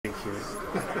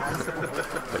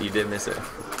DQ'd. But you did miss it.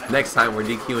 Next time, we're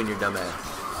DQing your dumb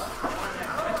ass.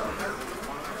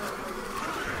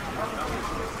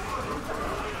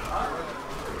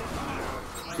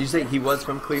 Did you say he was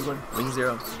from Cleveland?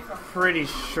 WingedZero? Pretty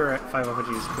sure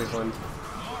 500G is Cleveland.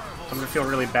 I'm gonna feel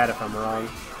really bad if I'm wrong.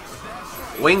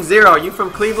 WingedZero, are you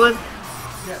from Cleveland?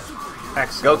 Yes.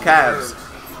 Excellent. Go Cavs.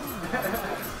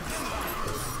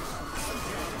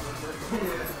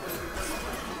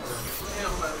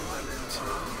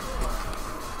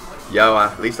 Yo,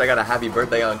 at least I got a happy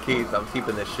birthday on Keith. I'm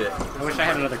keeping this shit. I wish I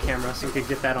had another camera so we could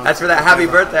get that on. That's for that happy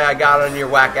birthday I got on your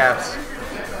whack apps.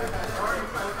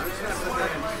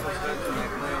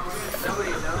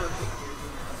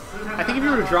 I think if you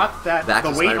were to drop that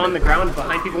the weight on the ground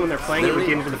behind people when they're playing, it would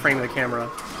get into the frame of the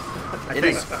camera. It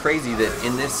is crazy that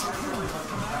in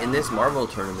this Marvel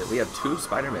tournament we have 2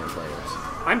 Spider-Man players.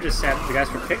 I'm just sad that the guys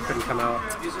from Pick couldn't come out.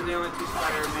 These are the only 2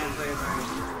 Spider-Man players.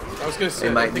 I was gonna say,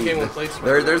 I think anyone played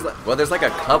there's like a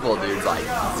couple dudes like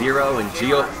Zero and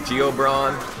Geo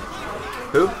Braun.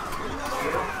 Who?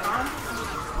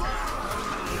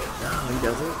 No, he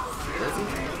doesn't.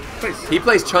 Does he? He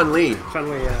plays Chun-Li.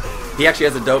 Chun-Li, yeah. He actually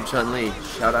has a dope Chun-Li.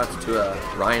 Shout out to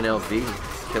Ryan LV,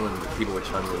 killing people with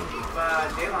Chun-Li.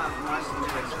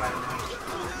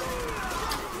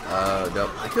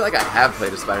 Dope. I feel like I have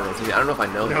played a Spider-Man team. I don't know if I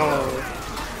know him. No.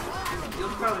 You'll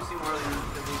probably see more than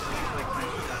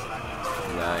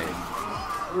Nice.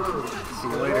 See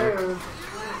you later.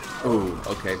 Ooh,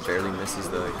 okay, barely misses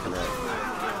the connect. I'm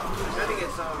trying to get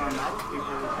some of our mouth people I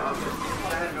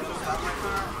had no stop my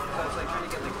car, so I was like trying to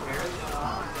get like pairs.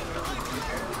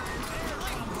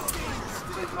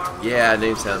 Yeah,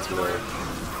 name sounds familiar.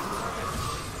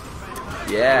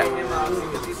 Yeah.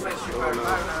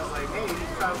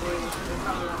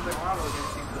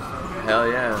 Hell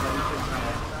yeah.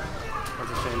 That's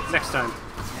a shame. Next time.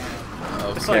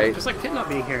 Okay. Just like Pitt not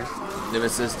being here.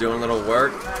 Nemesis doing a little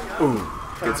work. Ooh,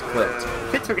 gets clipped.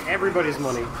 Pitt took everybody's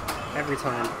money every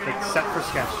time, except for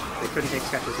Sketch. They couldn't take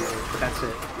Sketch's money, but that's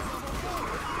it.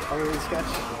 Other than Sketch.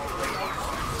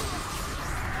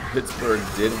 Pittsburgh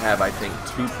did have, I think,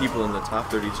 2 people in the top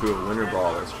 32 of Winter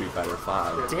Brawl in Street Fighter V.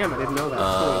 Damn, I didn't know that.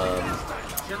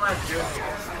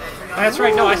 That's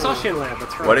right. No, I saw Shinlab.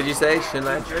 That's right. What did you say,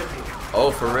 Shinlab?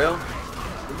 Oh, for real?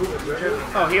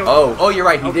 Oh, you're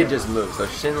right. He did just move. So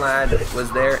Shinlad was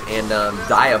there, and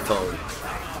Diaphone,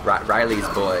 Riley's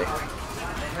boy.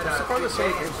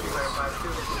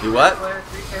 You what?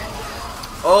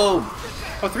 Oh,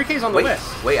 3K's on the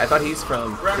list. Wait, I thought he's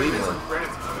from Cleveland.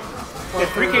 Yeah,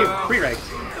 3K pre-ranked.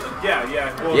 Yeah.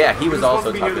 Well, yeah, he was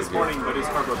also top this morning, but his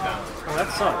car broke down. Oh, that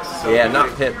sucks. So yeah,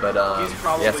 not Pitt, but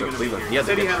yeah, so Cleveland. He has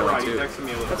a good showing too.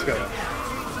 That's good.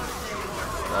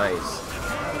 Nice.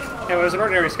 Yeah, it was an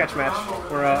ordinary sketch match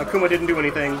where Akuma didn't do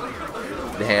anything.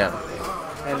 Damn.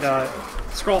 And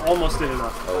Skrull almost did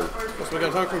enough. Oh. So we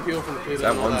got talk from people from Cleveland. Is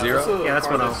that 1-0? Yeah, that's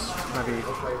 1-0.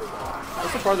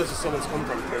 What's the farthest someone's come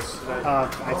from, Chris?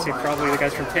 I'd say probably the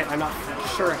guys from Pitt. I'm not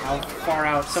sure how far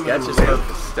out some Sketch of them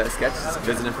is Sketch is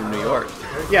visiting from New York.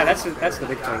 Yeah, that's the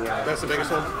big thing, yeah. That's the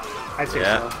biggest one? I'd say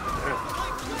so.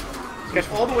 Sketch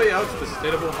all the way out to the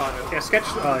state of Ohio. Yeah, Sketch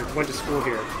went to school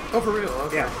here. Oh, for real?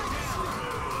 Okay. Yeah.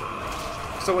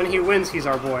 So when he wins, he's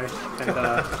our boy. And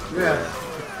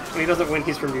when he doesn't win,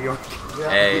 he's from New York. Yeah.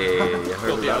 Hey, you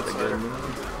heard about the good news?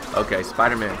 Okay,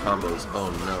 Spider-Man combos. Oh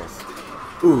no.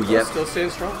 Ooh, yep. Still staying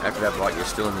strong? After that block, you're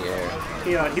still in the air.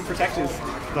 He protected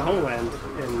the homeland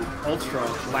in Ultra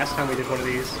last time we did one of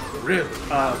these. Really?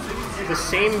 The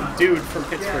same dude from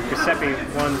Pittsburgh, Giuseppe,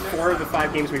 won 4 of the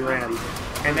 5 games we ran.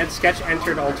 And then Sketch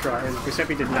entered Ultra, and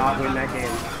Giuseppe did not win that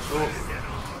game.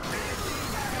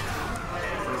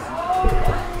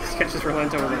 Sketch just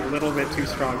relent over a little bit too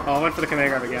strong. Oh, I went for the command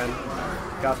grab again.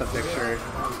 Got the picture.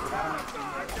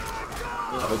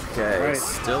 Okay, right.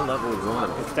 Still level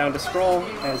 1. It's down to Skrull,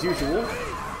 as usual.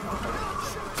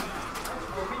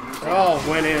 Oh,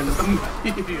 went in.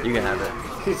 You can have it.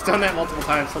 He's done that multiple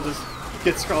times. He'll just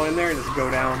get Skrull in there and just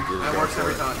go down. That works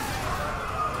every time.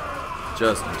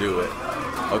 Just do it.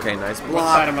 Okay, nice block. What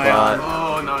side am I on?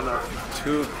 Oh, no.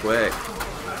 Too quick.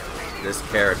 This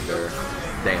character.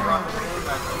 Damn.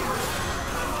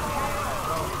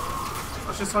 I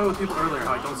was just talking with people earlier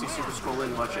how I don't see Super Skrull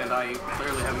in much, and I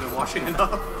clearly haven't been watching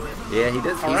enough. Yeah, he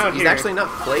does. He's actually not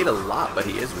played a lot, but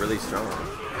he is really strong.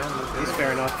 Yeah, he's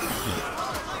fair enough.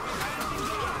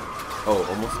 Oh,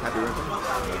 almost happy birthday?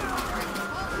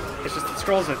 It's just that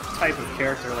Skrull's a type of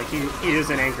character. Like, he is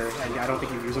an anchor, and I don't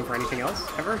think you use him for anything else,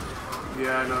 ever.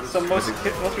 Yeah, I know. So most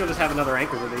people just have another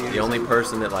anchor that they use. The only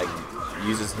person that, like,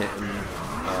 uses him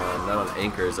not on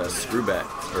anchors, Screwback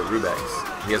or Rubex.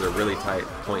 He has a really tight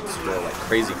point scroll, like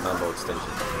crazy combo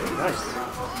extension. Nice.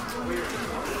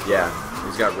 Yeah,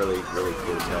 he's got really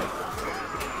cool tech.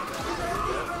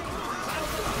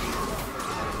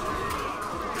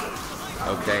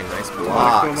 Okay, nice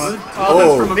blocks.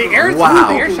 Oh, the air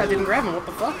shot didn't grab him. What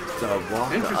the fuck? The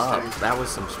walk up. That was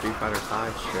some Street Fighter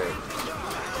V shit.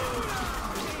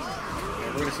 Yeah,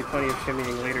 we're gonna see plenty of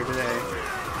shimmying later today.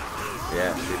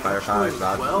 Yeah, Street Fighter V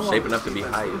is shaping up to be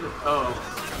hype. Oh.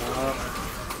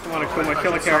 Come on, Akuma,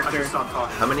 kill a character.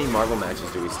 How many Marvel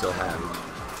matches do we still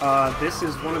have? This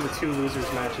is one of the 2 losers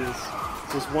matches.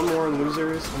 So there's one more in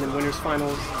losers, and then winners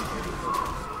finals.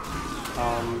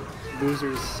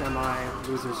 Losers semi,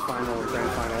 losers final,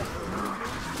 grand final.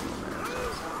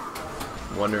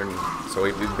 Wondering, so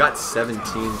we've got 7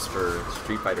 teams for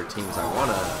Street Fighter teams. I want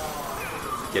to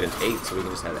get an 8 so we can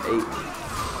just have 8.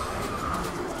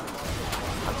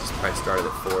 I'll just probably start it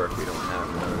at 4 if we don't have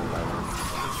another 11.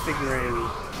 Figuring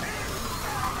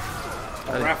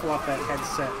I'll raffle off that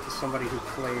headset to somebody who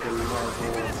played in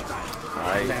Marvel.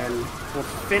 And then we'll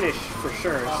finish for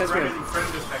sure. It says we're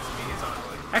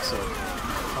excellent.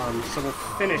 So we'll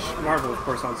finish Marvel, of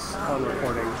course, on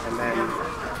recording, and then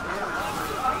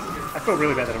I feel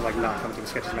really bad that I'm like not coming to the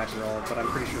Sketch's match at all, but I'm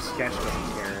pretty sure Sketch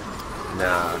doesn't care.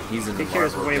 Nah, he's in he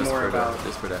cares way more about.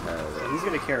 Just for the head. He's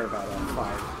gonna care about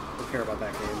 5. He'll care about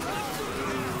that game.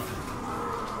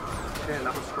 Yeah,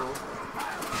 that was scroll.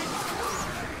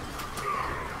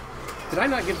 Did I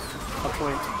not give a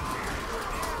point?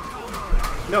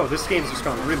 No, this game's just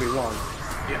gone really long.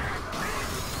 Yeah.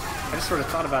 I just sort of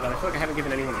thought about it. I feel like I haven't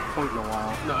given anyone a point in a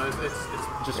while. No, it's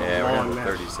just a long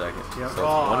match. 30 seconds. Yep. So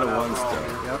it's 1-1 still.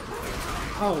 Yep.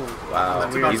 Oh.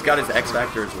 Wow. He's got his X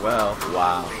Factor as well.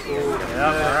 Wow.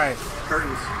 Yeah, alright.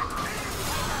 Curtains.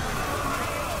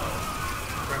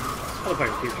 I'll play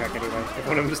with keep track anyway. If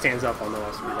one of them stands up, I'll know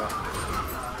I'll screw up.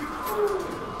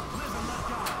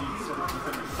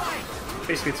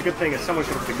 Basically, it's a good thing if someone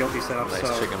should have the guilty set up. Nice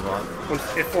so chicken block.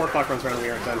 If 4 o'clock runs around and we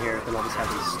aren't done here, then I'll just have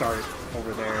them start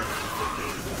over there.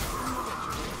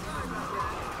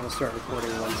 I'll start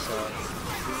recording once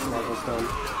Marvel's done.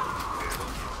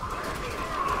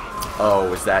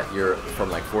 Oh, is that you're from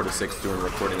like 4 to 6 doing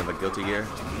recording of a Guilty Gear?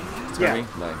 Yeah.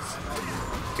 Nice.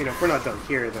 You know, if we're not done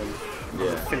here, then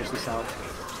we'll finish this out.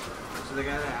 So the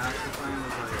guy that actually playing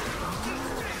was like,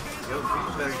 yo,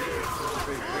 you better get it.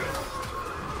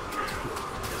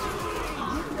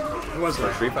 Who was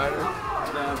that? Street Fighter?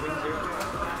 WingedZero.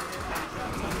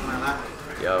 My lap.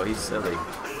 Yo, he's silly.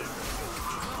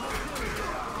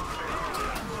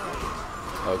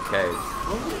 Okay.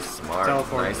 Smart.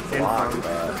 Teleport. Nice block,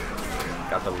 but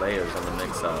got the layers on the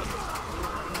mix-up.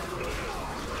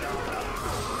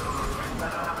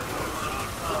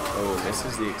 Oh,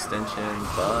 misses the extension,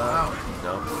 but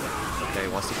no. Okay,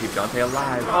 wants to keep Dante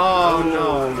alive. Oh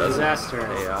no, Doesn't disaster.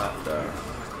 pay off though.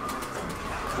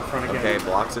 Okay,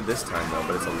 blocks it this time though,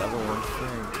 but it's a level 1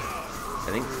 thing. I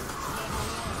think.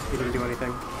 He didn't do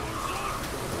anything.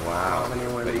 Wow.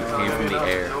 But he came from the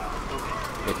air.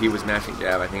 If he was mashing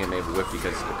jab, I think it may have whipped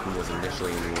because Akuma was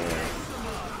initially in the air.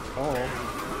 Oh.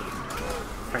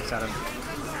 Frank's at him.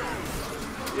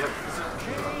 Yep.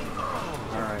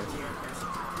 Alright.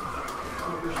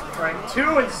 Alright,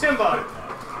 2 and Simba!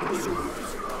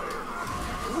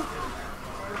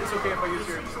 It's okay if I use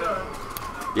your stuff.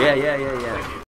 Yeah.